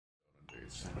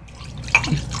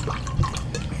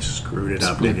Screwed it It's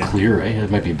up a bit again. clear, eh? It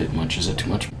might be a bit much. Is it too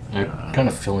much? I'm kind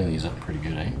of filling these up pretty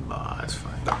good, eh? Oh, that's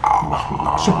fine.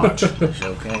 Not so much. It's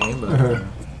okay, but...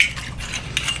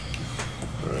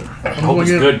 I hope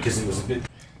it's good because it was a bit...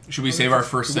 Should we save our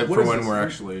first sip for when we're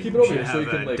actually... Keep it over should here so have you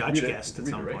can a like Dutch read guest at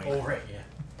read some it, point. right? Oh, right, yeah.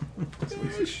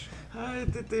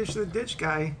 There's the Dutch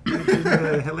guy.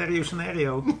 The hilarious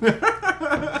scenario.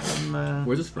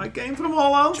 Where's this from? I came from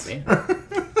Holland.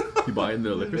 You buy in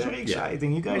the liquor store? Very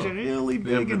exciting. You guys are really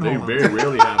They, big in they Holland. very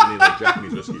rarely have any like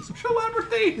Japanese whiskeys.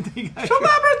 Celebrity! You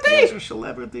guys are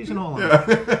celebrities in Holland.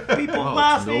 People Oh,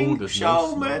 laughing no, there's so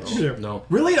no much. smell. No.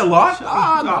 Really? A lot?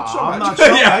 Ah, not so much. Not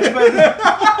so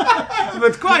much,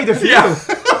 but quite a few. Yeah.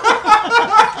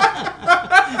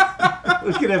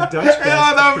 We could have Dutch Yeah,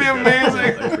 guests. that would be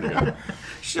amazing. That's pretty good.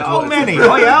 So many.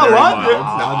 Oh yeah, very what? mild. No,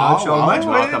 not so much.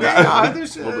 Mild, But mild,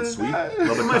 there's a little bit sweet. A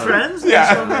little bit my friends. Yeah.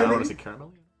 I don't want to say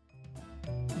caramel.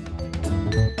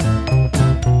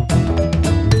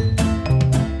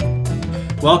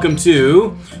 Welcome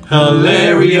to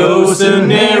Hilario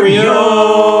Scenario.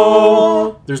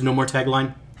 There's no more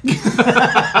tagline.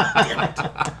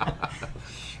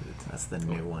 That's the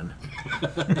new one.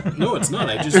 No, it's not.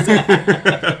 I just...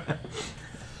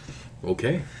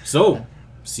 Okay. So,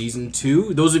 season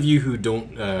 2. Those of you who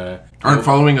don't... Aren't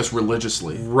following us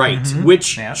religiously. right.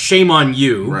 Which, Yeah. shame on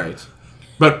you. Right.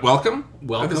 But welcome.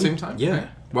 Welcome. At the same time. Yeah.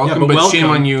 Welcome, Yeah, but shame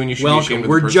on you, and you should be ashamed of the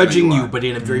We're person that judging you you, are. but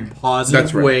in a very positive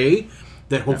That's right. way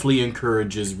that hopefully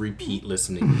encourages repeat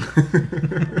listening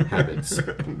habits.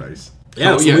 Nice.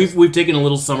 Yeah, Oh, so yes. we've taken a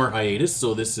little summer hiatus,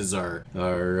 so this is our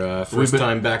first been-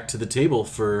 time back to the table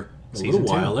for a little Season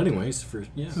two. while, anyways.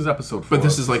 This is episode 4. But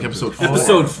this is like episode 4.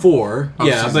 Episode 4, Of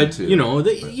yeah, season but 2. you know,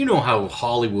 you know how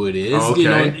Hollywood is. Oh, You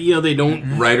okay. know, they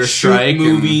don't Writer shoot strike and-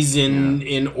 movies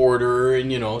in order,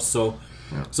 and you know, so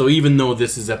even though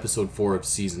this is episode 4 of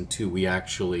season 2, we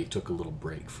actually took a little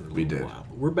break for a little did. while.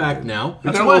 But we're back now. We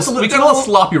It's got a little, we it's a got a little little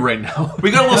sloppy right now.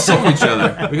 we got a little sick of each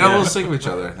other. We got a little sick of each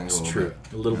other, I think. It's a little true,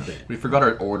 bit. a little bit. We forgot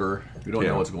our order. We don't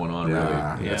Yeah. know what's going on,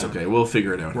 Yeah, really. that's Yeah. okay. We'll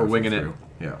figure it out. We're winging it.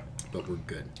 Yeah. But we're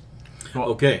good. Well,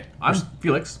 Okay, I'm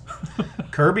Felix.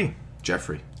 Kirby.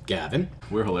 Jeffrey. Gavin.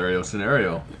 We're Hilario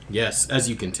Scenario. Yes, as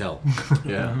you can tell.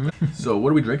 Yeah. So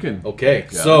what are we drinking? Okay,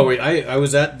 Yeah. so I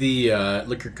was at the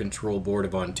Liquor Control Board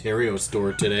of Ontario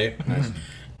store today.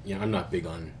 Yeah, I'm not big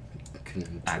on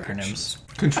Acronyms.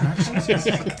 Contractions?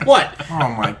 What? Oh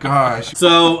my gosh.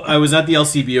 So I was at the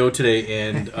LCBO today,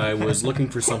 and I was looking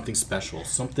for something special.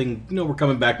 Something, you know, we're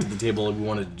coming back to the table, and we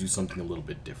wanted to do something a little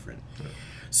bit different.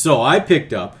 So I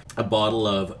picked up a bottle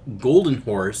of Golden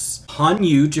Horse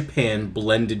Hanyu Japan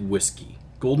blended whiskey.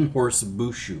 Golden Horse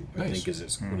Bushu, I Nice. think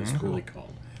is what it's really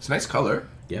called. It's a nice color.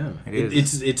 Yeah, It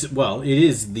is. It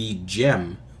is the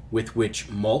gem with which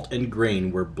malt and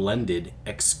grain were blended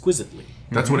exquisitely.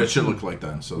 That's what it should look like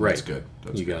then, so that's good.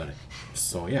 That's You good. got it.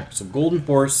 So yeah, so Golden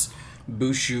Horse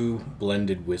Bushu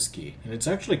blended whiskey, and it's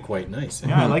actually quite nice.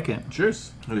 Yeah, I like it.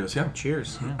 Cheers. It is, yeah.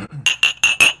 Cheers. Yeah.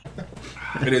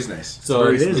 It is nice. So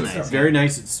very it's, smooth. it's very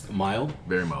nice. It's mild,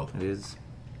 Very mild. It is.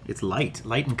 It's light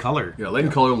in color. Yeah, light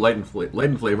in color, light in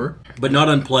flavor. but not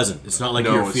unpleasant. It's not like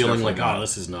No, you're it's feeling like, definitely oh, not.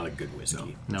 this is not a good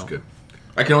whiskey. No. It's good.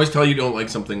 I can always tell you don't like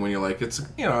something when you're like, it's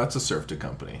it's a serve to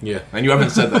company. Yeah. And you haven't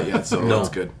said that yet, so No. that's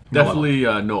good. Definitely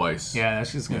no ice. Yeah, I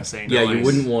was just gonna say. Yeah, no you ice.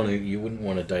 wouldn't want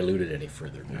to dilute it any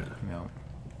further. No.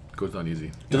 Goes down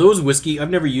easy. Do those whiskey? I've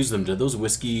never used them. Do those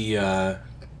whiskey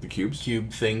The cubes?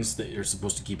 cube things that you're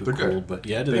supposed to keep it They're cold? good. But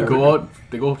yeah, do They they go out.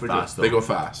 They go fast though. They go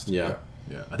fast. Yeah.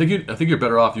 Yeah, I think you're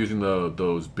better off using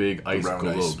those big ice Round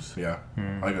globes. ice. Yeah.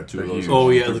 I got two of They're those. huge. Oh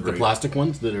yeah, They're the great. plastic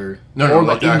ones that are. No, Or no,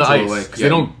 like like in the actual, ice. like,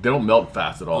 They don't melt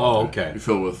fast at all. Oh okay. You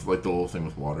fill with like the whole thing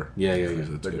with water. Yeah. It's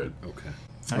They're good. Okay.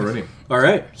 Alrighty. All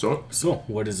right. So, So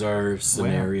what is our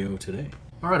scenario today?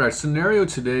 All right, our scenario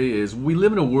today is we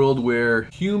live in a world where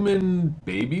human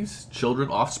babies, children,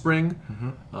 offspring,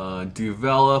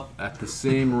 develop at the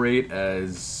same rate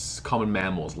as common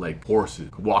mammals, like horses.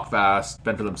 Walk fast,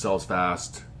 fend for themselves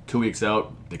fast. 2 weeks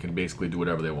out, they can basically do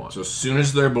whatever they want. so as soon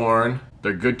as they're born,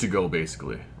 They're good to go,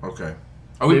 basically. okay.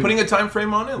 Are we Maybe- putting a time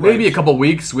frame on it? Maybe a Like, couple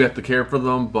weeks, we have to care for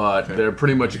them, but Okay. they're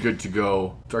pretty much good to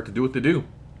go. Start to do what they do.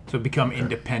 So become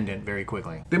independent very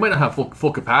quickly. They might not have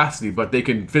full capacity, but they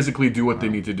can physically do what they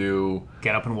need to do.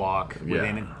 Get up and walk Yeah.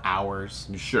 within hours.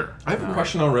 Sure. I have a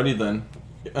question already. Then,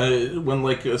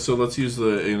 when so let's use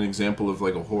an example of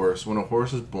like a horse. When a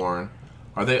horse is born,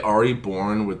 are they already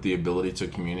born with the ability to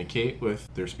communicate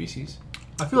with their species?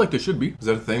 I feel like they should be. Is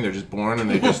that a thing? They're just born and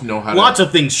they just know how Lots to.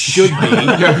 of things should be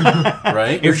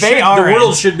right. If There they should- aren't, the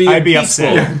world should be I'd be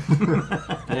peaceful.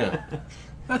 upset. Yeah.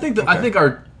 I think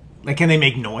our Like, can they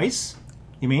make noise?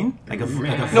 You mean like a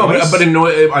No, voice? but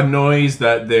a noise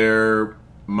that their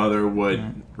mother would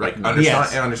understand,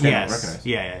 Yes. understand and Yes. recognize.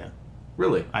 Yeah.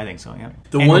 Really? I think so. Yeah.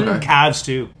 The And one- calves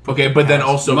too. Okay, but then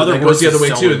also Mother it goes the other way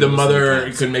horses too. seldom The listen to mother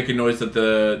cats. could make a noise that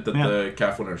the Yeah.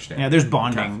 calf would understand. Yeah, there's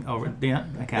bonding over. Yeah,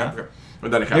 a Yeah, calf. okay. Or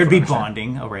that a calf There'd would be understand.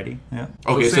 bonding already. Yeah.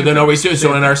 Okay, so Same then thing. are we so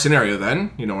Same in thing. our scenario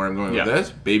then, you know where I'm going Yeah. with this?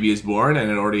 Baby is born and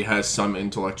it already has some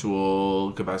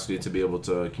intellectual capacity to be able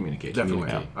to communicate. Definitely.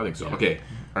 Communicate. I think so. Okay.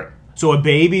 All right. So a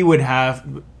baby would have,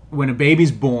 when a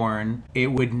baby's born,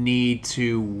 it would need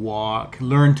to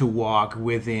learn to walk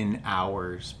within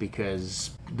hours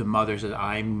because the mother says,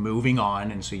 "I'm moving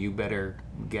on, and so you better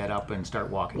get up and start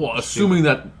walking." Well, assuming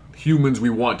that humans we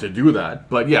want to do that,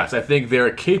 but yes, I think they're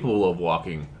capable of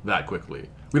walking that quickly.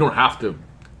 We don't have to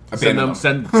send Abandon them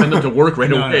send them to work right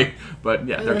No, away, no. but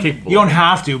yeah, they're capable. You don't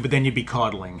have to, but then you'd be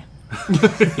coddling.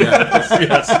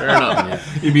 yes, fair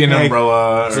enough. You'd be an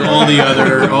umbrella. So all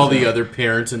the other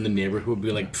parents in the neighborhood would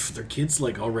be like, their kid's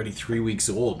like already 3 weeks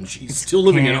old and she's still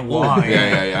living at Can't home. walk.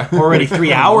 Yeah. Already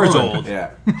 3 hours old. Yeah.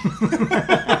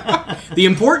 The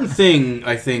important thing,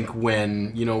 I think,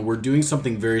 when we're doing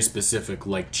something very specific,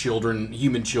 like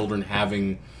human children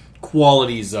having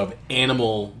qualities of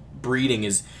animal breeding,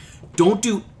 is don't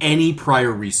do any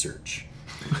prior research.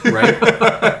 Right?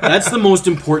 That's the most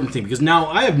important thing, because now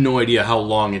I have no idea how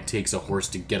long it takes a horse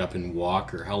to get up and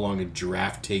walk, or how long a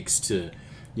giraffe takes to,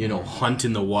 hunt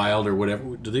in the wild or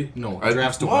whatever. Do they? No,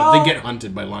 giraffes don't. well, They get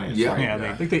hunted by lions. Yeah. right?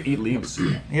 Yeah, I think they eat leaves.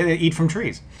 they eat from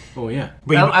trees. Oh yeah.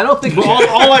 But I don't think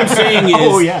All I'm saying is,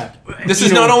 oh yeah. This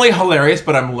is not only hilarious,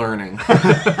 but I'm learning.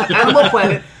 Animal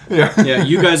Planet. yeah,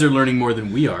 you guys are learning more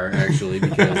than we are actually,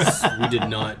 because we did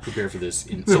not prepare for this.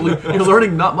 So you're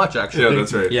learning not much actually. Yeah,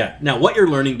 that's right. Yeah. Now, what you're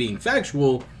learning being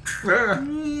factual,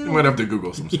 You might have to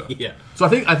Google some stuff. yeah. So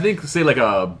I think say like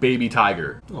a baby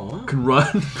tiger Aw. can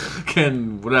run,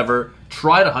 can whatever,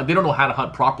 try to hunt. They don't know how to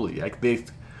hunt properly.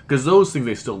 Because those things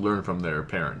they still learn from their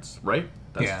parents, right?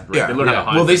 That's Yeah. right. Yeah. They learn how to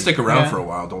hunt. Well, they stick around Yeah. for a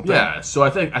while, don't they? Yeah, so I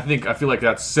feel like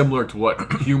that's similar to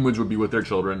what humans would be with their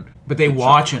children. But they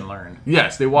watch and learn.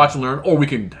 Yes, they watch and learn, or we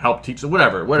can help teach them,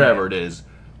 whatever it is.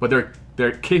 But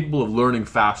they're capable of learning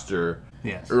faster,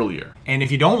 Yes. earlier. And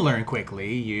if you don't learn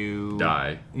quickly, you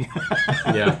Die.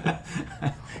 Yeah.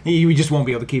 you just won't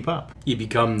be able to keep up. You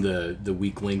become the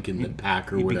weak link in the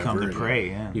pack or You whatever. become the and prey,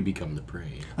 yeah. You become the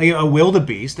prey. Like a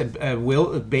wildebeest,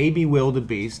 a baby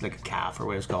wildebeest, like a calf or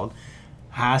what it's called,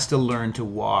 has to learn to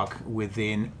walk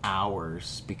within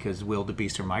hours because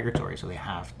wildebeest are migratory, so they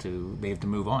have to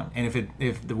move on. And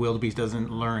if the wildebeest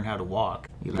doesn't learn how to walk,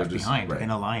 you're left just- behind, right.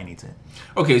 and a lion eats it.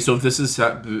 Okay, so if this is,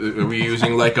 are we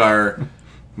using like our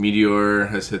meteor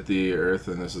has hit the Earth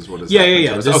and this is what is Yeah, happening yeah,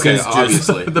 to yeah. us? This Okay, is just-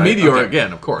 obviously. The right? meteor Okay.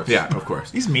 again, of course. Yeah, of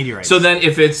course. These meteorites. So then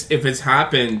if it's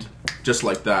happened just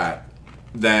like that,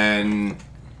 then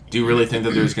do you really think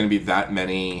that there's going to be that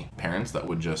many parents that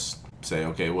would just say,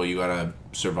 okay, well, you got to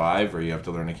survive or you have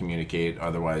to learn to communicate,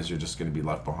 otherwise you're just going to be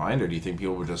left behind? Or do you think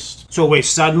people would just... So wait,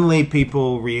 suddenly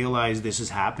people realize this is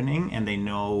happening and they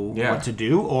know Yeah. what to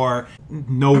do, or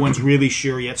no one's really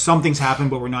sure yet. Something's happened,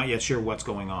 but we're not yet sure what's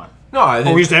going on. No, I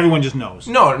think... Or everyone just knows.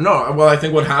 No. Well, I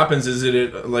think what happens is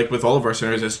it like with all of our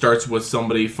scenarios, it starts with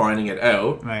somebody finding it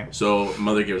out. Right. So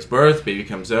mother gives birth, baby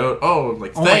comes out. Oh,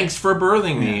 like my- thanks for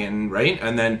birthing me, and right,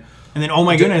 and then And then, oh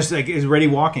my goodness, like is already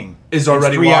walking. is already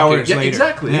It's 3 walking. hours Yeah, later.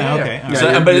 exactly. Yeah, Yeah, okay. yeah. all So,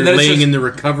 right. You're, but you're then it's laying just- in the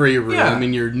recovery room Yeah.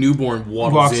 and your newborn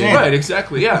walks, Walks in. Right,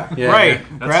 exactly. Yeah. Yeah. Right,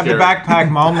 grab the scary.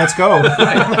 backpack, mom. Let's go.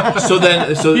 So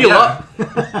Heal yeah. up.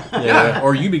 Yeah.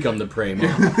 Or you become the prey,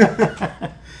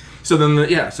 man. So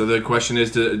then, so the question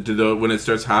is, when it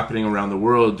starts happening around the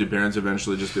world, do parents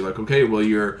eventually just be like, okay, well,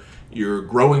 you're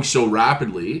growing so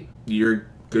rapidly, you're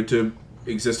good to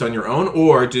exist on your own,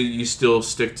 or do you still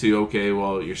stick to, okay,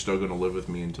 well, you're still going to live with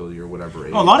me until you're whatever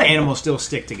age? Well, a lot of animals still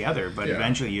stick together, but Yeah.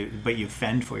 eventually you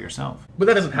fend for yourself. But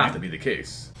that doesn't have to be the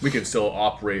case. We can still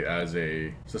operate as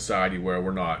a society where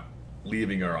we're not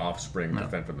leaving our offspring to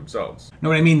fend for themselves. Know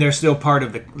what I mean? They're still part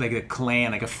of a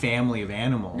clan, like a family of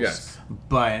animals. Yes.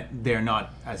 But they're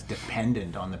not as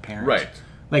dependent on the parents. Right.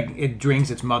 Like it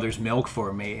drinks its mother's milk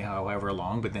for however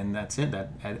long, but then that's it. That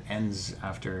ends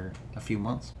after a few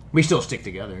months. We still stick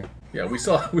together. Yeah, we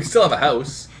still have a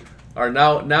house.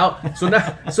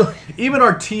 So even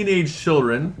our teenage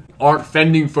children aren't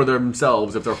fending for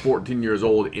themselves if they're 14 years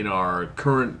old in our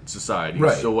current society.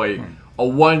 Right. So a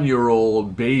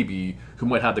 1-year-old baby who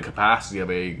might have the capacity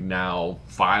of a now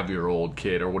 5-year-old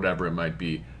kid or whatever it might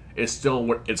be, it's still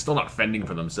not fending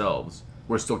for themselves.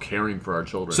 We're still caring for our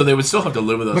children. So they would still have to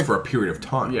live with us for a period of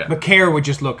time. Yeah. But care would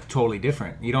just look totally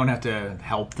different. You don't have to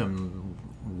help them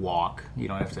walk. You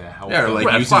don't have to help. Yeah, or them. like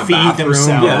Right, using the feed bathroom.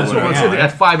 themselves. or Yeah, So whatever. I'm saying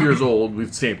at 5 years old, we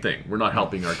same thing. We're not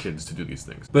helping our kids to do these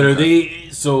things. But are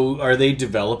they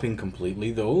developing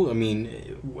completely though? I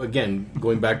mean, again,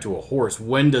 going back to a horse,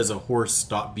 when does a horse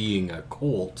stop being a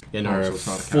colt and are so it's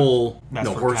not a calf. full? That's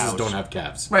No, for horses cows. don't have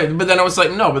calves. Right, but then I was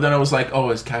like, no, but then I was like, oh,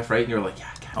 is calf right? And you're like,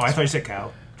 yeah, calf. Oh, I thought you said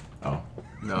cow. Oh,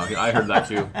 No, I heard that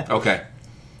too. okay.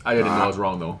 I didn't know I was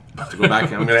wrong though. I have to go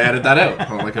back. I'm gonna edit that out.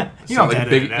 I'm like a, You sound don't like a edit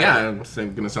big, it out. yeah.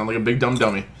 I'm gonna sound like a big dumb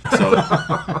dummy. So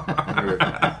I'm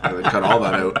gonna cut all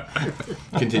that out.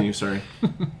 Continue. Sorry.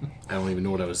 I don't even know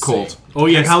what I was Colt. saying. Oh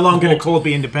yes. Like, how long can a colt. colt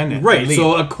be independent? Right, Lead.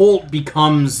 so a colt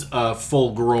becomes a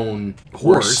full-grown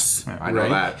horse. I know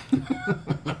right?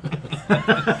 that.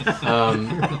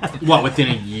 What, within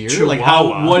a year? Like how?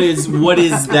 Chihuahua. What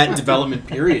is that development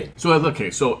period? So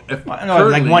okay, so if I know,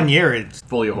 like currently- 1 year, it's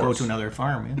fully a go horse. to another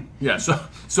farm. Yeah,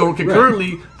 so okay,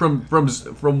 currently from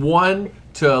 1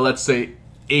 to let's say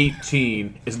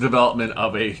 18 is the development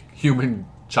of a human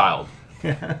child.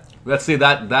 Let's say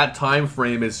that time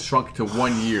frame is shrunk to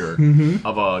 1 year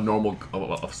of a normal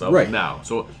of stuff Right. now.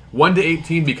 So 1 to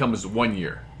 18 becomes 1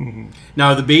 year.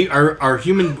 Now, our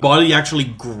human body actually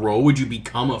grow? Would you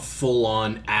become a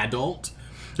full-on adult?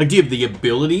 Like, do you have the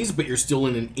abilities, but you're still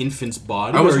in an infant's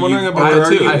body? I was Or are wondering you- about or that are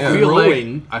too. you I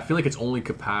growing? I feel like it's only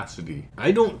capacity.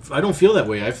 I don't feel that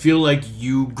way. I feel like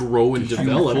you grow and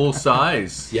develop. Full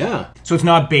size. Yeah. So it's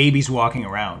not babies walking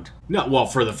around. No, well,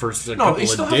 for the first No, couple you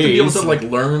still of have days. to be able to like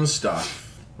learn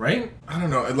stuff, right? I don't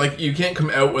know. Like you can't come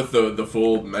out with the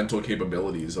full mental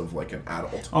capabilities of like an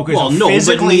adult. Okay, Well, so no, but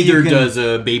physically you neither can- does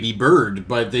a baby bird.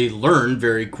 But they learn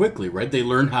very quickly, right? They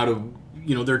learn how to,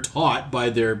 they're taught by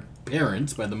their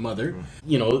parents, by the mother,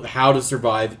 how to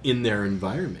survive in their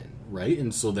environment, right?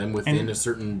 And so then within a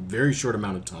certain very short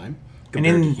amount of time,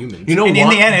 compared in- to humans, You know And in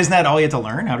what? the end, isn't that all you have to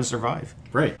learn? How to survive?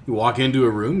 right? You walk into a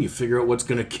room, you figure out what's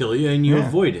going to kill you, and you Yeah.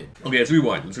 avoid it. Okay, let's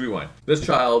rewind. This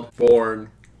child born,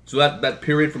 so that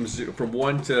period from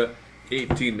 1 to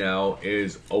 18 now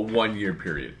is a 1 year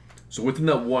period. So within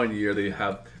that 1 year, they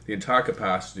have the entire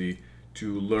capacity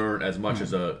to learn as much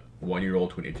as a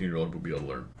 1-year-old to an 18-year-old would be able to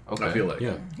learn. Okay. I feel like.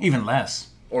 Yeah. Even less.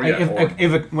 Or, yeah,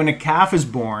 When a calf is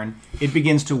born, it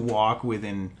begins to walk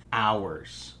within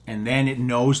hours, and then it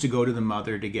knows to go to the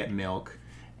mother to get milk,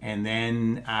 and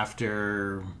then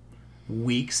after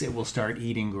weeks it will start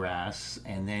eating grass,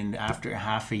 and then after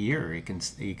half a year you can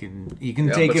take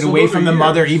but it so away those from are the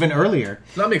mother years. even earlier.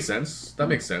 That makes sense.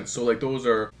 So like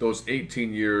those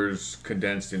 18 years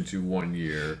condensed into 1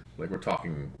 year. Like we're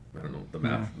talking, I don't know the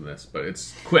math of this, but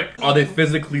it's quick. Are they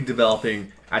physically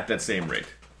developing at that same rate?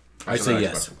 I That's say the next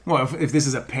yes. question. Well, if this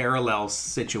is a parallel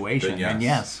situation, Then then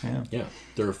yes, yeah. Yeah,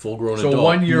 they're a full-grown So a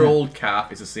adult. 1-year-old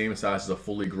calf is the same size as a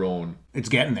fully grown. It's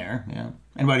getting there, yeah.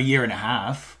 And about a year and a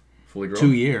half, Fully grown.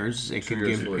 2 years, it can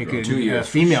years give. fully It grown. can, 2 years a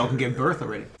for female sure, can give birth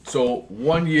already. So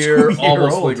 1 year, 2 year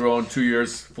almost old. fully grown. 2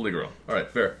 years, fully grown. All right,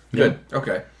 fair. Good.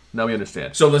 Okay. Now we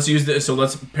understand. So let's use this. So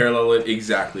let's parallel it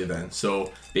exactly then.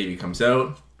 So baby comes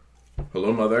out.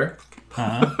 Hello, mother.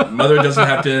 Mother doesn't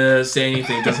have to say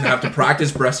anything. Doesn't have to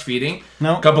practice breastfeeding.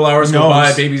 No. A couple hours go Knows.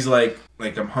 by. Baby's like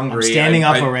I'm hungry. I'm standing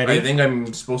up I already. I think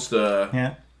I'm supposed to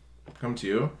Yeah, come to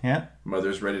you. yeah.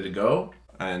 Mother's ready to go,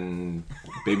 and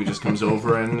baby just comes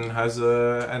over and has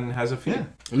a feed.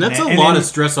 And that's And a lot then- of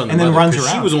stress on the and then mother, runs 'cause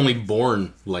She around. was only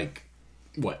born,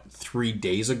 3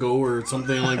 days ago or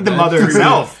something like that? The mother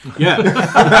herself. Yeah.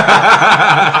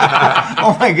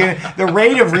 Oh my goodness, the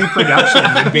rate of reproduction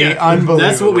would be unbelievable.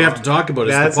 That's what we have to talk about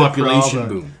is That's the a population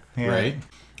problem. boom, Yeah. right?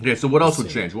 Okay, so what else would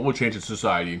change? What would change in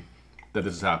society that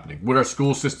this is happening? Would our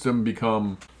school system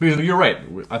become? Because you're right.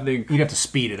 I think You'd have to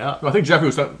speed it up. Jeffrey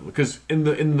was talking, because in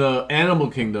the animal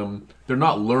kingdom they're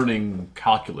not learning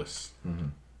calculus.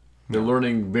 They're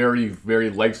learning very very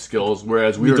life skills,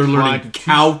 whereas we are They're trying learning to teach.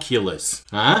 calculus.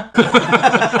 Huh?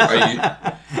 Are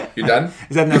you done?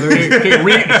 Is that another? Okay,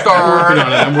 restart.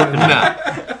 I'm working on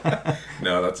it.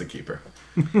 No, that's a keeper.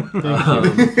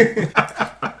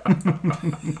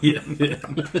 Yeah.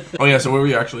 Oh yeah. So what were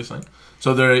you actually saying?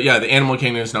 So the animal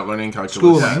kingdom is not learning calculus.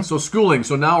 Schooling. Yeah, so schooling.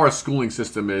 So now our schooling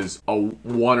system is a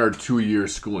 1 or 2 year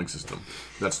schooling system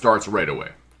that starts right away.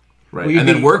 Right. Well, you'd And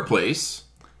then be- workplace.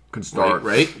 Can start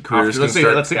Right. Careers After, can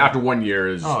start. let's say after 1 year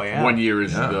is Oh, yeah. 1 year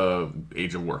is Yeah. the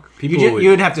age of work. People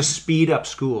You'd have to speed up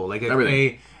school. Like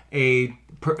Everything.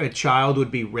 a child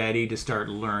would be ready to start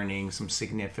learning some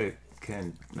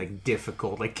significant,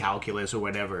 difficult, like calculus or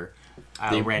whatever,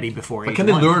 already before. But age can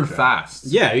they 1. learn fast?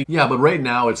 Yeah. Yeah, but right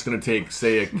now it's going to take,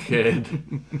 say, a kid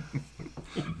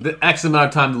the X amount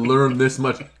of time to learn this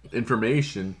much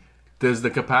information. Does the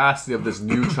capacity of this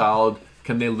new child,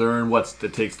 can they learn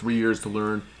it takes 3 years to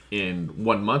learn in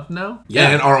 1 month now. Yeah.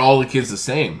 And are all the kids the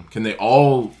same? Can they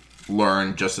all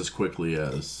learn just as quickly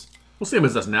as? Well, same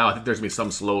as us now. I think there's gonna be some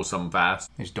slow, some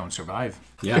fast. They just don't survive.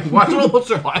 Yeah. Watch all about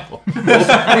survival.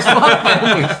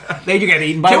 They do get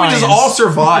eaten by Can we lions. just all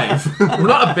survive? We're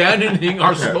not abandoning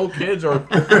our slow kids, or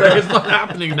it's not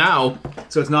happening now.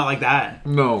 So it's not like that.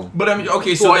 No. But I mean,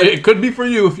 okay, so So then- it could be for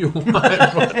you if you want.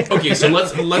 But okay, so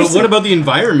let's But what about the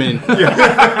environment?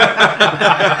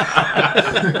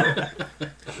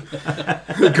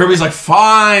 Kirby's like,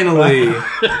 finally.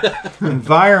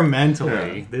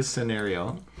 Environmentally, this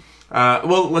scenario.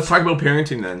 Well, let's talk about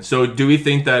parenting then. So, do we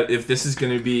think that if this is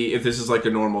going to be, if this is like a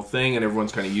normal thing and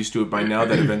everyone's kind of used to it by now,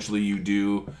 that eventually you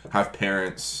do have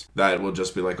parents that will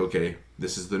just be like, okay,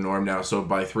 this is the norm now. So,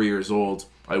 by 3 years old,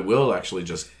 I will actually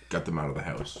just get them out of the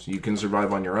house. You can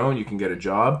survive on your own. You can get a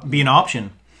job, Be an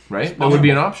option. right? That would be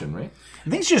an option, right?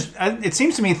 Things just, it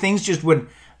seems to me things just would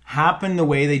happen the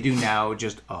way they do now,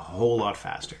 just a whole lot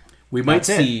faster. We might That's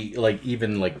it. see like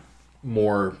even like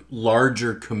more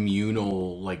larger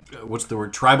communal, like what's the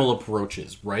word, tribal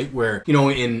approaches, right? Where, you know,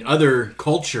 in other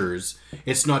cultures,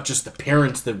 it's not just the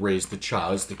parents that raise the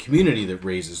child, it's the community that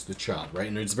raises the child, right?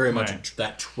 And it's very much Right.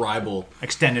 that tribal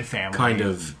Extended family. kind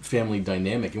of family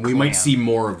dynamic. And we might see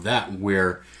more of that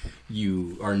where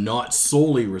you are not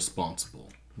solely responsible,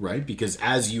 right? Because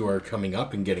as you are coming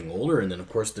up and getting older, and then of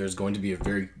course there's going to be a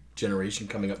very generation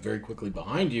coming up very quickly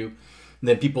behind you, and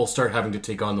then people start having to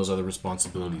take on those other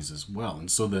responsibilities as well.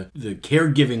 And so the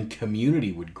caregiving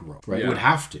community would grow, right? Yeah. Would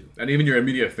have to. and even your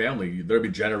immediate family, there'll be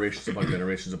generations upon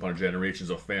generations upon generations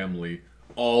of family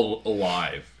all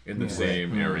alive in the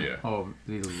same area. Oh,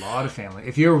 a lot of family.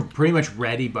 If you're pretty much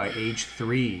ready by age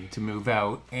 3 to move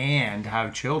out and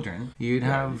have children, you'd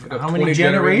have have how 20 many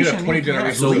generations? generations? 20 Yeah,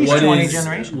 generations. at So least what 20 is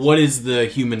generations. what is the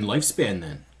human lifespan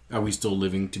then? Are we still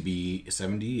living to be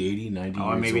 70, 80, 90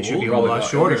 Oh, years maybe it should old? be a Probably lot not.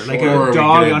 shorter. It'll be Like shorter. Or are a we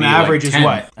dog gonna on be like average is 10?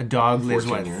 what? A dog lives 14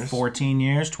 what? years. 14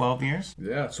 years, 12 years?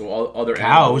 Yeah, so all other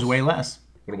Cows animals. way less.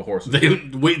 What about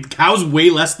horses? Cows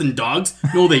weigh less than dogs?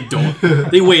 No, they don't.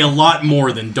 They weigh a lot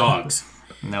more than dogs.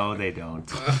 No, they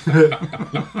don't.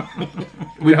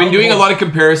 We've been doing a lot of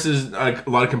comparisons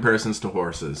to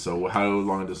horses. So, how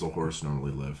long does a horse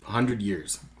normally live? 100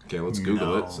 years. Okay, let's Google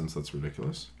No. it since that's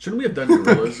ridiculous. Shouldn't we have done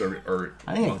gorillas or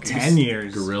I think monkeys? 10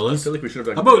 years. I Gorillas? feel like we should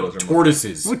have How done about gorillas or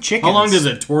tortoises? With chickens. How long does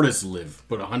a tortoise live?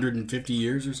 About 150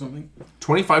 years or something?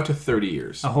 25 to 30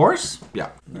 years. A horse?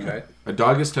 Yeah. monkeys. Okay. A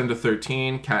dog is 10 to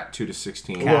 13, cat 2 to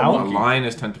 16. Cow? A lion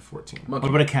is 10 to 14. What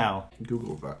about a cow?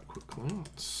 Google that quickly.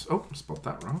 Oh, spelled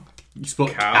that wrong. You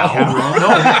spelled Cow.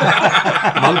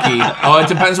 wrong? Monkey. Oh, it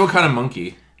depends what kind of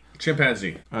monkey.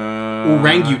 Chimpanzee.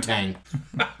 Orangutan.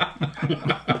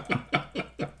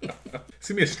 It's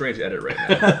gonna be a strange edit right now.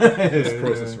 This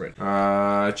process right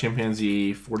now.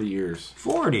 Chimpanzee, 40 years.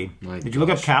 40. My Did you look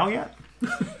up cow yet?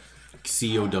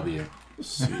 COW.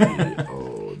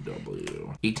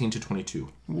 COW. 18 to 22.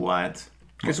 What?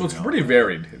 Okay, so it's pretty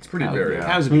varied. It's pretty varied. yeah.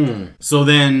 Cows would be So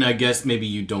then I guess maybe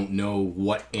you don't know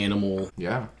what animal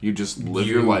Yeah. You just live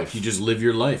your life. You just live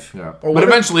your life. yeah. Or But what if-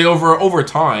 eventually, over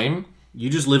time, You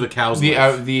just live a cow's the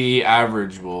life. the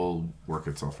average will work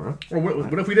itself out. Or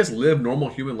what if we just live normal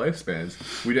human lifespans?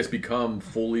 We just become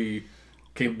fully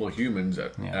capable humans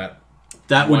at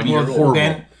That would 1 be year old. horrible.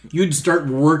 Then- You'd start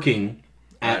working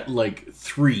at like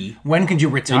 3, When could you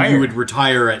retire? and you would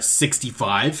retire at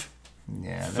 65.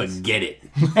 Yeah, that's, Forget it.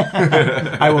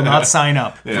 I will not sign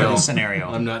up for this scenario.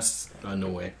 I'm not. No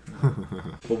way.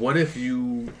 But what if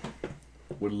you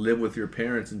would live with your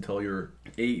parents until you're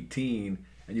 18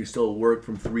 and you still work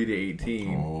from 3 to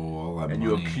 18 Oh, all that and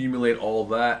you accumulate all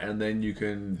that and then you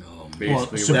can Well,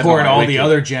 basically support all the wicked.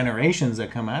 other generations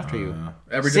that come after you.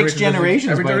 every six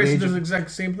generations Every by the generation age does of- the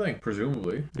exact same thing,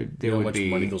 presumably. There You know how would much be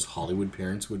money those Hollywood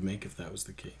parents would make if that was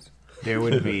the case. there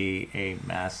would be a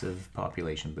massive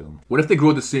population boom. What if they grow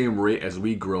at the same rate as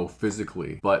we grow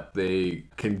physically, but they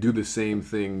can do the same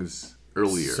things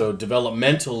earlier? So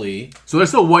developmentally, So they're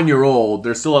still 1 year old.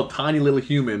 They're still a tiny little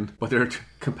human, but their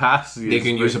capacity They is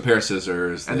can very- use a pair of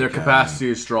scissors. and they their can- capacity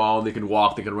is strong. They can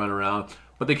walk. They can run around,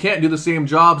 but they can't do the same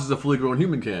jobs as a fully grown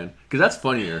human can. Because that's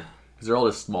funnier. Because they're all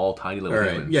just small, tiny little all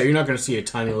right. humans. Yeah, you're not going to see a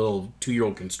tiny little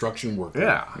 2-year-old construction worker.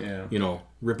 Yeah. Yeah. You know,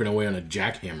 ripping away on a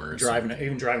jackhammer. Or something.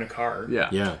 Even driving a car. Yeah.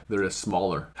 Yeah. They're just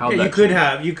smaller. How Yeah,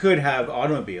 you could have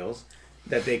automobiles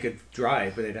that they could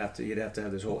drive, but you'd have to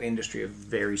have this whole industry of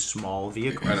very small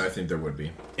vehicles. And I think there would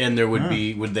be. And there would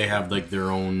be. Would they have like their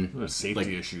own safety like,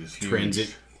 issues. Huge.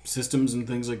 transit systems and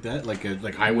things like that, like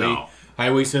No.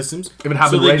 highway systems? If it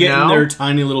happened so they right get now- in their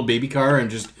tiny little baby car and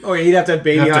just Oh, yeah, you'd have to have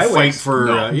baby have to highways. fight for.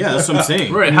 No. Yeah, that's what I'm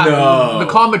saying. Right. The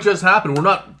comet just happened. We're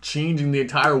not changing the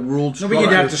entire world. No, but you'd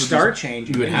have to structure. start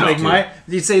changing. You would have to.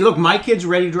 You'd say, look, my kid's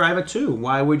ready to drive it too.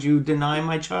 Why would you deny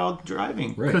my child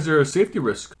driving? Right. Because they're a safety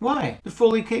risk. Why? They're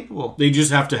fully capable. They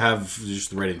just have to have just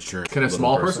the right insurance. Can a Little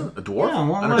small person, a dwarf? Yeah,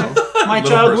 well, I don't know. my Little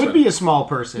child person. would be a small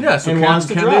person. Yeah, so and can, wants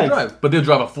to can drive. they drive? But they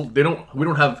drive a full. They don't. We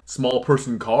don't have small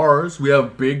person cars. We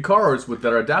have big cars that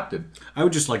are adapted. I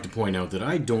would just like to point out that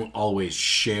I don't always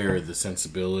share the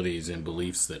sensibilities and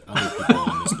beliefs that other people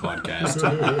on this podcast.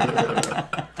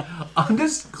 I'm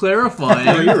just clarifying.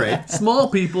 No, you're right. Small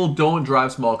people don't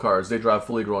drive small cars. They drive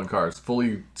fully grown cars,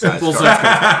 fully sized Full cars. size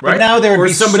cars. But now there would Or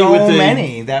be somebody so with a-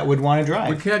 many that would want to We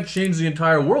drive. can't change the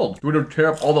entire world. We're going to tear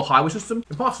up all the highway system?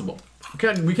 Impossible.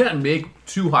 We can't make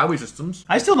 2 highway systems.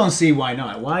 I still don't see why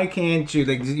not. Why can't you?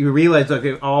 Like, you realize,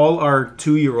 like, all our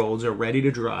 2-year-olds are ready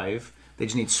to drive. They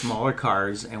just need smaller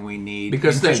cars, and we need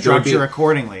Because there would infrastructure be-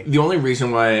 accordingly. The only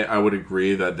reason why I would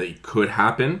agree that they could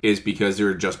happen is because there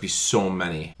would just be so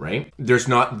many, right? There's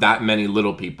not that many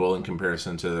little people in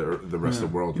comparison to the rest of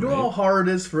the world, You know right? how hard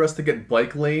it is for us to get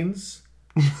bike lanes?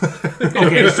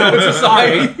 Okay, so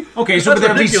Society. okay, so That's but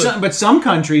there'd be ridiculous. some, but some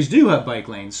countries do have bike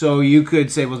lanes, so you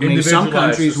could say, well, maybe some Individualized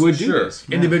countries would do sure. this.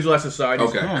 Individualized societies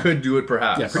Okay. could do it,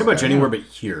 perhaps. Yeah, pretty much anywhere but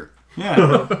here,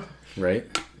 Yeah. right?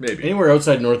 Maybe. Anywhere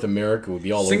outside North America would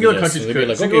be all Singular over this. countries They'd could. be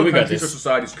like, Singular okay, we got countries or this.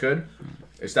 societies could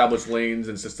establish lanes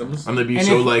and systems. And they'd be And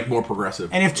so, if- like, more progressive.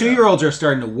 And if 2-year-olds are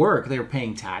starting to work, they're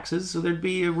paying taxes, so there'd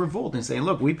be a revolt and saying,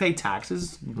 look, we pay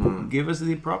taxes, give us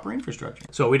the proper infrastructure.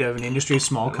 So we'd have an industry of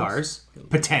small cars,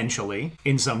 potentially,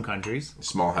 in some countries.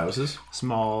 Small houses.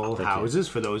 Small houses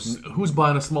for those. Who's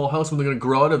buying a small house when they're going to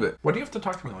grow out of it? Why do you have to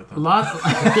talk to me like that? Lots,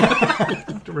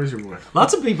 Raise your voice.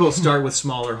 lots of people start with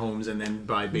smaller homes and then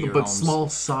buy bigger But homes. small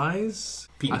size?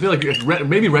 I feel like it's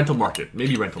maybe rental market.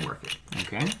 Maybe rental market.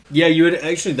 Okay. Yeah, you would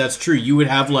actually. That's true. You would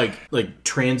have like a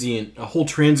whole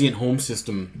transient home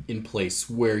system in place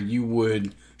where you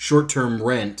would short-term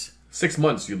rent. 6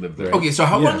 months you live there. Okay, so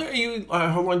how Yeah. long are you?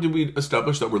 How long did we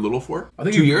establish that we're little for? I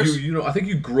think 2 years. I think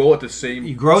you grow at the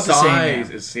same grow at the same, size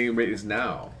yeah. as same rate as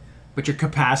now. But your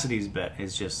capacity's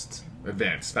is just.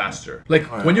 Advance faster. Like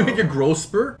when you hit your growth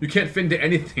spurt, you can't fit into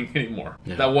anything anymore.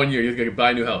 That 1 year you gotta buy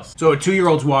a new house. So a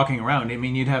 2-year-old's walking around. I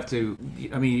mean, you'd have to.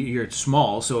 I mean, you're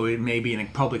small, so it may be in a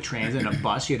public transit, in a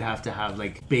bus. You'd have to have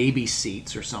like baby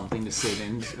seats or something to sit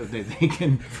in, so that they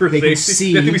can safety.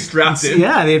 see. They have to be strapped in.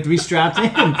 Yeah, they have to be strapped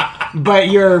in. But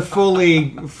you're fully.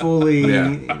 Yeah.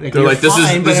 Like, They're you're like, this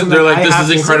fine, but is. I'm They're like, I this have is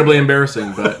to sit incredibly there.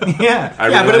 embarrassing, but Yeah. I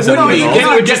Yeah, but it realize that wouldn't I'm be. an It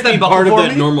adult. would just be part of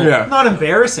that normal. Yeah. Not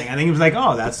embarrassing. I think it was like,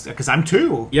 oh, that's because I'm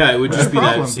 2. Yeah, it would just be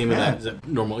problem. that same Yeah. as that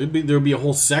normal. There would be a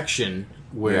whole section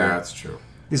where. Yeah, that's true.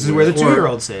 This is where the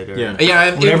 2-year-olds sit. Or, Yeah. Yeah,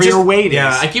 it Whatever just- your weight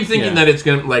Yeah, is. I keep thinking Yeah. that it's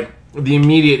gonna like the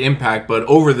immediate impact, but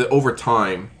over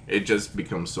time, it just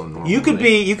becomes so normal. You could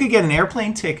right? you could get an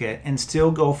airplane ticket and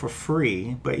still go for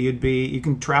free, but you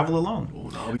can travel alone.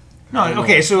 No,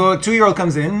 okay. So a 2-year-old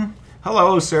comes in.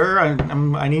 Hello, sir.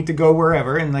 I need to go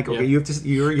wherever, and like, okay, Yeah. you have to.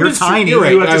 You're But it's true, tiny. you're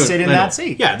right, You have I to would- sit in I know. that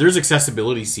seat. Yeah, there's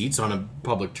accessibility seats on a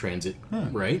public transit,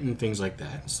 right, and things like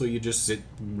that. So you just sit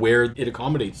where it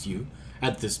accommodates you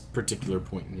at this particular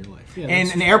point in your life. Yeah, And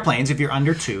that's- in airplanes, if you're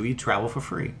under 2, you travel for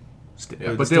free.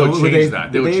 Yeah, but they would change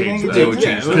that. They would change that. They would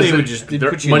change that. They would just- they'd their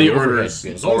put you in money the overhead orders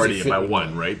bin. is As long as already you fit by in.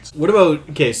 1, right? What about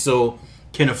so?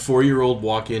 Can a 4-year-old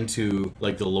walk into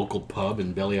like the local pub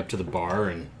and belly up to the bar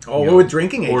and Oh, what would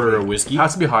drinking age order a be? whiskey? It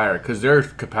has to be higher because their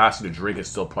capacity to drink is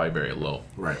still probably very low.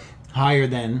 right. Higher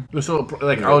than. So,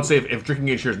 like, I would say if drinking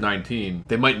age here is 19,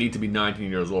 they might need to be 19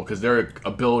 years old because their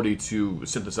ability to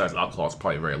synthesize alcohol is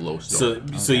probably very low still.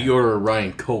 So you order a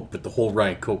Ryan Coke, but the whole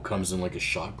Ryan Coke comes in like a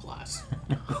shot glass.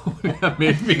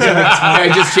 Maybe. Yeah,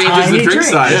 it just changes Tiny the drink drinks.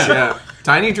 size. Yeah.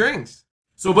 Tiny drinks.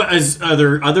 So, but are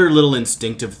there other little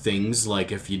instinctive things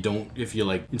like if you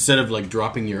like instead of like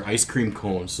dropping your ice cream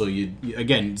cone, so you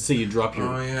again say you drop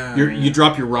your you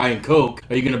drop your Ryan Coke,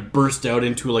 are you gonna burst out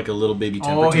into like a little baby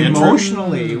temper tantrum?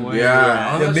 Emotionally.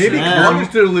 Yeah. Maybe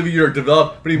cognitively you're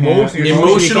developed, but emotionally,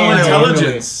 Emotional can't handle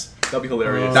intelligence. that'd be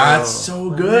hilarious. That's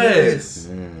so good.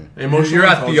 Emotional You're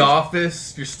at the intelligence.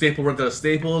 office, your staple runs out of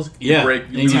staples, you Yeah, break,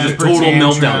 and you just temper total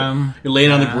tantrum. meltdown. You're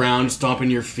laying on the ground, stomping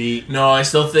your feet. No, I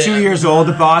still think 2 years old,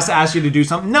 the boss asks you to do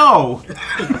something. No!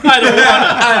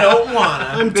 I don't wanna.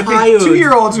 I'm tired.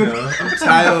 2-year-olds would I'm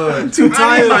tired. too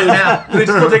tired. nap. They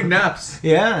still take naps.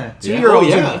 Yeah, 2-year-olds.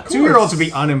 Oh, yeah, of 2-year-olds would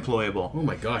be unemployable. Oh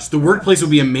my gosh, the workplace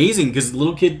would be amazing because the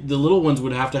little ones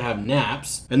would have to have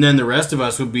naps, and then the rest of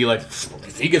us would be like,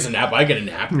 if he gets a nap, I get a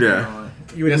nap. Yeah.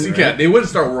 You would, Yes, you can. They wouldn't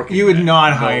start working. You would then.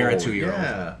 not hire a No, 2-year-old.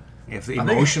 Yeah. If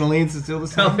emotionally it's still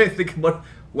the Now same. they think about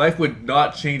life would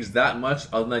not change that much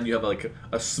other than you have like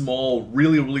a small,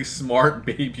 really, really smart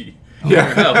baby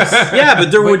Yeah,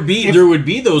 but there would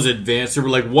be those advanced. They were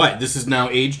like, what? This is now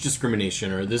age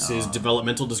discrimination, or this is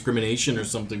developmental discrimination, or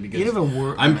something. Because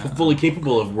I'm fully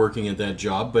capable of working at that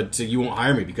job, but you won't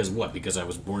hire me because what? Because I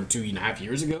was born 2.5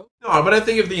 years ago. No, but I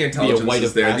think if the intelligence white is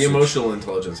of there, passage. the emotional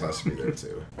intelligence has to be there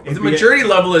too. If the maturity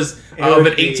level is of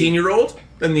an 18-year-old,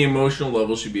 then the emotional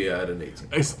level should be at an 18.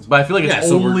 But I feel like it's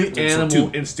so only so animal two.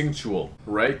 instinctual,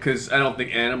 right? Because I don't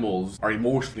think animals are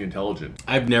emotionally intelligent.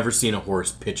 I've never seen a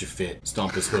horse pitch a fit,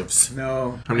 stomp his hoofs.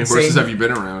 No. How many horses have you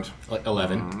been around? Like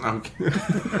 11. Okay.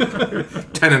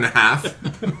 10 and a half.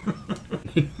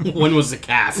 One was a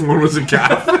calf. One was a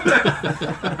calf.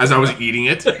 As I was eating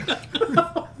it.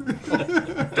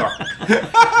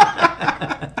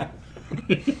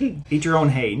 Eat your own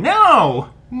hay. No!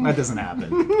 That doesn't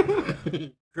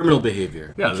happen. Criminal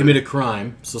behavior. Yeah, You commit a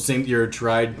crime, so same you're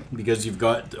tried because you've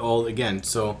got all again.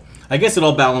 So I guess it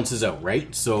all balances out,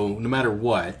 right? So no matter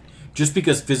what, just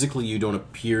because physically you don't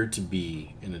appear to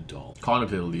be an adult.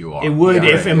 Cognitively, you are. It would Yeah,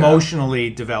 if yeah. emotionally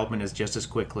development is just as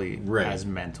quickly Right. as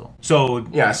mental. So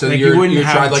Yeah, so like, you're, you wouldn't you're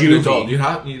have tried like juvie an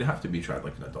adult. You'd have to be tried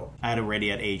like an adult.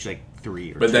 already at age like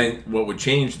 3 or But 2. then what would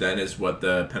change then is what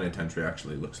the penitentiary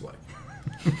actually looks like.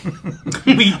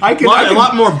 I could, A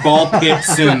lot more ball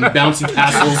pits and bouncy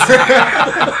castles.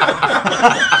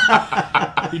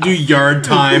 You do yard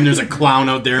time. There's a clown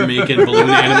out there making balloon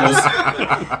animals.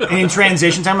 and in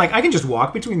transition time, like I can just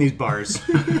walk between these bars,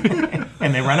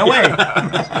 and they run away.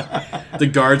 The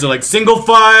guards are like, single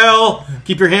file.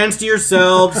 Keep your hands to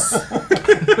yourselves.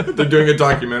 They're doing a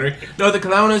documentary. No, the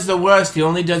clown is the worst. He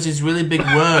only does his really big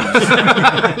worms.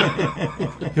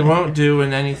 He won't do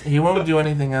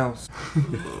anything else.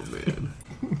 Oh, man.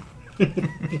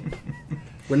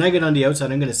 When I get on the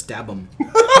outside, I'm going to stab him.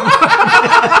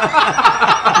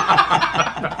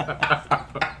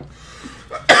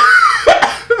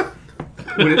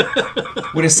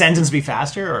 Would a sentence be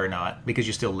faster or not? Because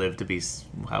you still live to be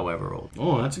however old.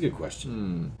 Oh, that's a good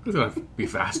question. It's gonna be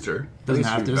faster. Doesn't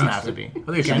have to be. I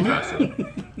think it should be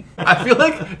faster. I feel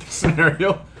like the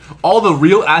scenario, all the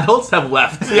real adults have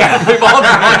left. Yeah, they've all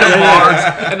gone to bars,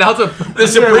 and now The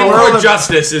Supreme Court of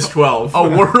Justice is 12. a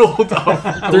world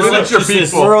of There's like richer just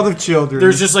this people. World of children.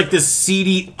 There's just like this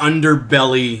seedy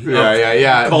underbelly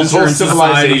Yeah. of This culture whole and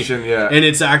society. civilization, yeah. And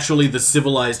it's actually the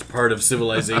civilized part of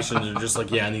civilization. They're just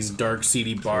like, in these dark,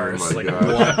 seedy bars. Oh my like, God.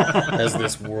 what has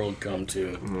this world come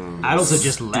to? adults have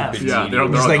just left. Yeah, they're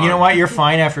Just like, gone. you know what? You're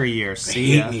fine after a year.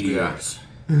 See ya. meteors.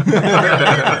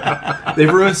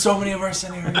 They've ruined so many of our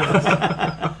scenarios.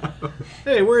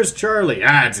 Hey, where's Charlie?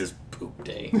 It's his poop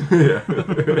day.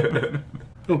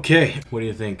 Okay, what do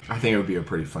you think? I think it would be a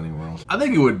pretty funny world. I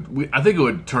think it would. I think it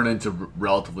would turn into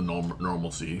relatively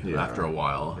normalcy after a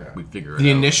while. Yeah. We'd figure it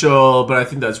The out. initial, but I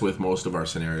think that's with most of our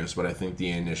scenarios, but I think the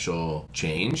initial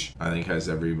change, I think has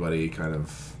everybody kind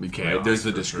of, Be chaotic, there's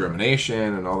the for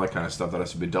discrimination and all that kind of stuff that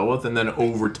has to be dealt with, and then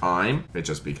over time, it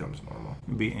just becomes normal.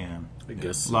 I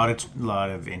guess. A lot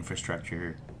of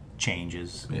infrastructure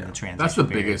changes in the transition. That's the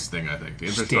period. biggest thing I think. The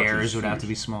infrastructure Stairs is would have huge. to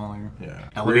be smaller. Yeah.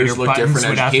 Elevator Careers look buttons different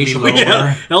would have to be educationally. lower.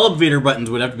 Yeah, elevator buttons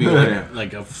would have to be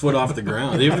like a foot off the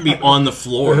ground. They have to be on the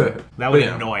floor. That would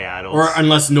Yeah. annoy adults. Or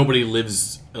unless nobody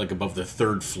lives like above the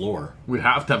third floor. We'd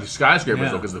have to have skyscrapers Yeah.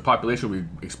 though, because the population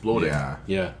would be exploding. Yeah.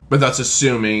 Yeah. But that's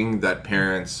assuming that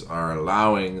parents are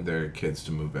allowing their kids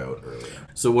to move out earlier.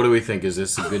 So what do we think? Is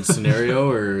this a good scenario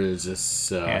or is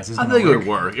this? Yeah, this is I gonna think it work. would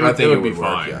work. I think it would it be would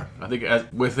work, fine. yeah. I think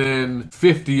within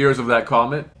 50 years of that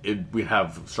comment, we'd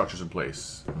have structures in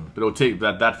place. But it would take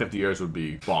that 50 years would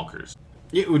be bonkers.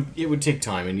 It would take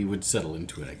time and you would settle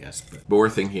into it, I guess. But But we're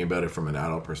thinking about it from an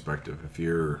adult perspective. If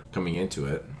you're coming into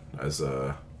it as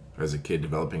a kid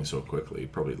developing so quickly,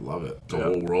 you'd probably love it. It's a Yeah.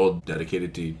 whole world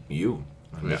dedicated to you.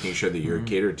 And making sure that you're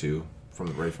catered to from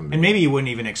the And maybe you wouldn't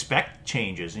even expect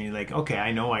changes, and you're like, okay,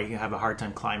 I know I have a hard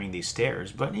time climbing these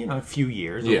stairs, but a few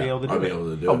years I'll be able to do I'll be it. able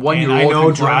to do A it. one-year-old And I know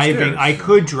can climb driving. stairs. I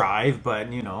could drive, but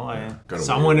Gotta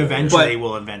someone worry about it. eventually But-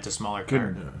 will invent a smaller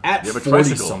car. at You have a 40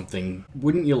 tricycle. something,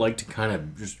 wouldn't you like to kind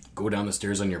of just go down the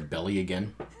stairs on your belly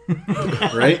again?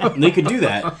 Right? And they could do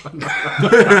that.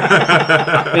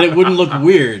 And it wouldn't look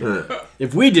weird.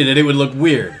 If we did it, it would look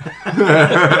weird.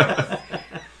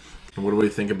 And what do we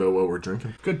think about what we're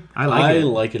drinking? Good. I like it.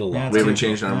 like it a lot. Yeah, We haven't good.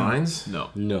 changed our minds. No.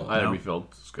 No. I had No. refilled.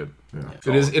 It's good.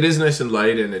 Yeah. It is nice and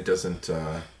light, and it doesn't.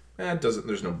 It doesn't.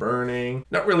 There's no burning.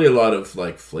 Not really a lot of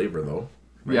like flavor though.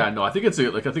 Yeah, no, I think it's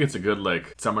a good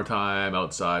like summertime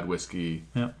outside whiskey.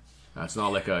 Yeah. It's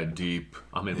not like a deep,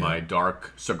 I'm in my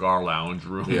dark cigar lounge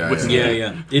room. Yeah, whiskey.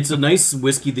 Yeah. It's a nice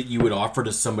whiskey that you would offer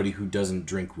to somebody who doesn't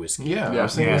drink whiskey. Yeah, I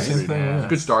was thinking the same thing. It's Yeah. a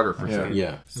good starter for sure.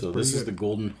 Yeah. So this is the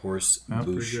Golden Horse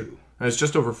Bushu. And it's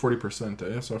just over 40%.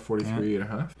 I saw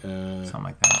 43.5. Something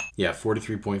like that. Yeah,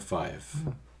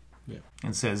 43.5.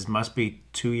 It says must be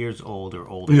 2 years old or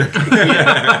older.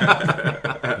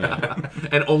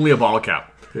 And only a bottle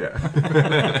cap.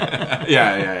 Yeah.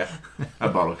 yeah. A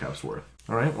bottle cap's worth.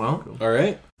 All right, well, All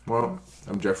right,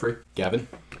 I'm Jeffrey, Gavin.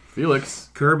 Felix.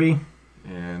 Kirby.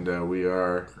 and we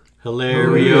are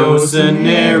Hilario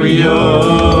Scenario.